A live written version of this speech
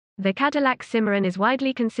The Cadillac Cimarron is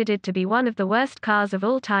widely considered to be one of the worst cars of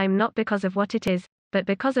all time, not because of what it is, but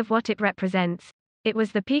because of what it represents. It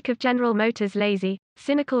was the peak of General Motors' lazy,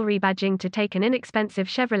 cynical rebadging to take an inexpensive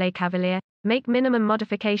Chevrolet Cavalier, make minimum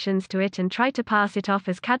modifications to it and try to pass it off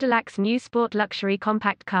as Cadillac's new sport luxury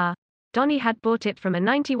compact car. Donnie had bought it from a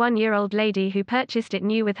 91-year-old lady who purchased it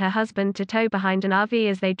new with her husband to tow behind an RV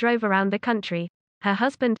as they drove around the country. Her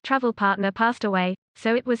husband, travel partner, passed away,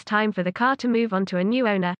 so it was time for the car to move on to a new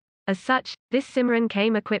owner. As such, this Cimarron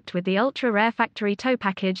came equipped with the ultra-rare factory tow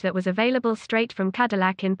package that was available straight from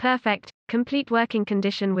Cadillac in perfect, complete working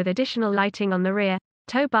condition with additional lighting on the rear,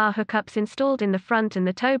 tow bar hookups installed in the front and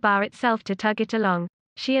the tow bar itself to tug it along.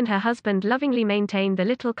 She and her husband lovingly maintained the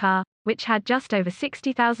little car, which had just over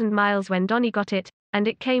 60,000 miles when Donnie got it, and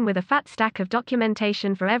it came with a fat stack of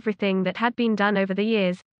documentation for everything that had been done over the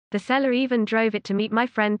years. The seller even drove it to meet my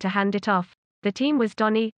friend to hand it off. The team was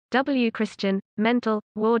Donnie, W. Christian, Mental,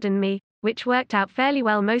 Ward and me, which worked out fairly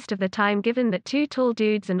well most of the time given that two tall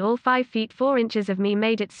dudes and all 5 feet 4 inches of me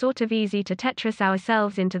made it sort of easy to Tetris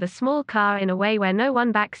ourselves into the small car in a way where no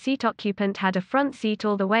one back seat occupant had a front seat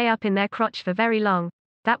all the way up in their crotch for very long.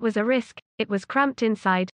 That was a risk. It was cramped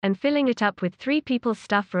inside, and filling it up with 3 people's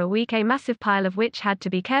stuff for a week, a massive pile of which had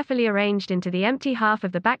to be carefully arranged into the empty half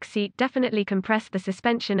of the back seat, definitely compressed the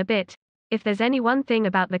suspension a bit. If there's any one thing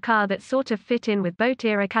about the car that sort of fit in with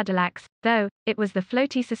boat-era Cadillacs, though, it was the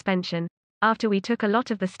floaty suspension. After we took a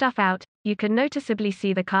lot of the stuff out, you could noticeably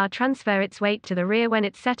see the car transfer its weight to the rear when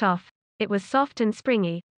it set off. It was soft and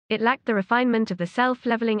springy. It lacked the refinement of the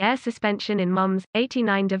self-leveling air suspension in Mom's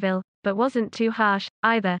 89 DeVille, but wasn't too harsh,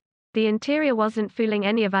 either. The interior wasn't fooling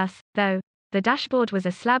any of us, though. The dashboard was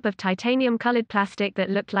a slab of titanium-colored plastic that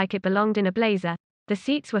looked like it belonged in a blazer. The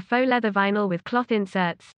seats were faux leather vinyl with cloth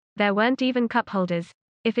inserts. There weren't even cup holders.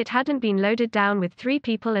 If it hadn't been loaded down with 3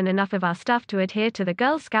 people and enough of our stuff to adhere to the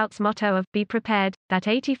Girl Scouts motto of "be prepared," that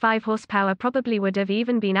 85 horsepower probably would have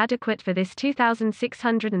even been adequate for this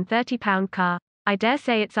 2,630-pound car. I dare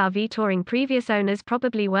say its RV touring previous owners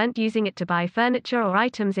probably weren't using it to buy furniture or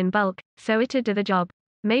items in bulk, so it'd do the job.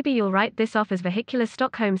 Maybe you'll write this off as vehicular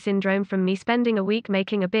Stockholm syndrome from me spending a week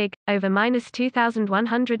making a big, over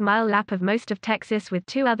 -2,100-mile lap of most of Texas with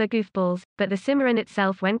 2 other goofballs, but the Cimarron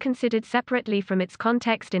itself, when considered separately from its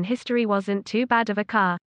context in history, wasn't too bad of a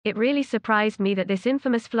car. It really surprised me that this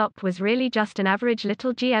infamous flop was really just an average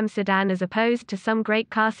little GM sedan as opposed to some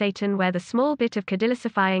great car Satan where the small bit of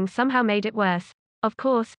Cadillacifying somehow made it worse. Of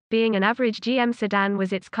course, being an average GM sedan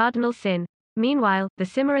was its cardinal sin. Meanwhile, the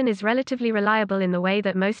Cimarron is relatively reliable in the way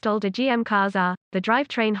that most older GM cars are. The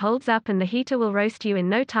drivetrain holds up and the heater will roast you in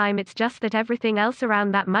no time. It's just that everything else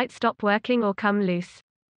around that might stop working or come loose.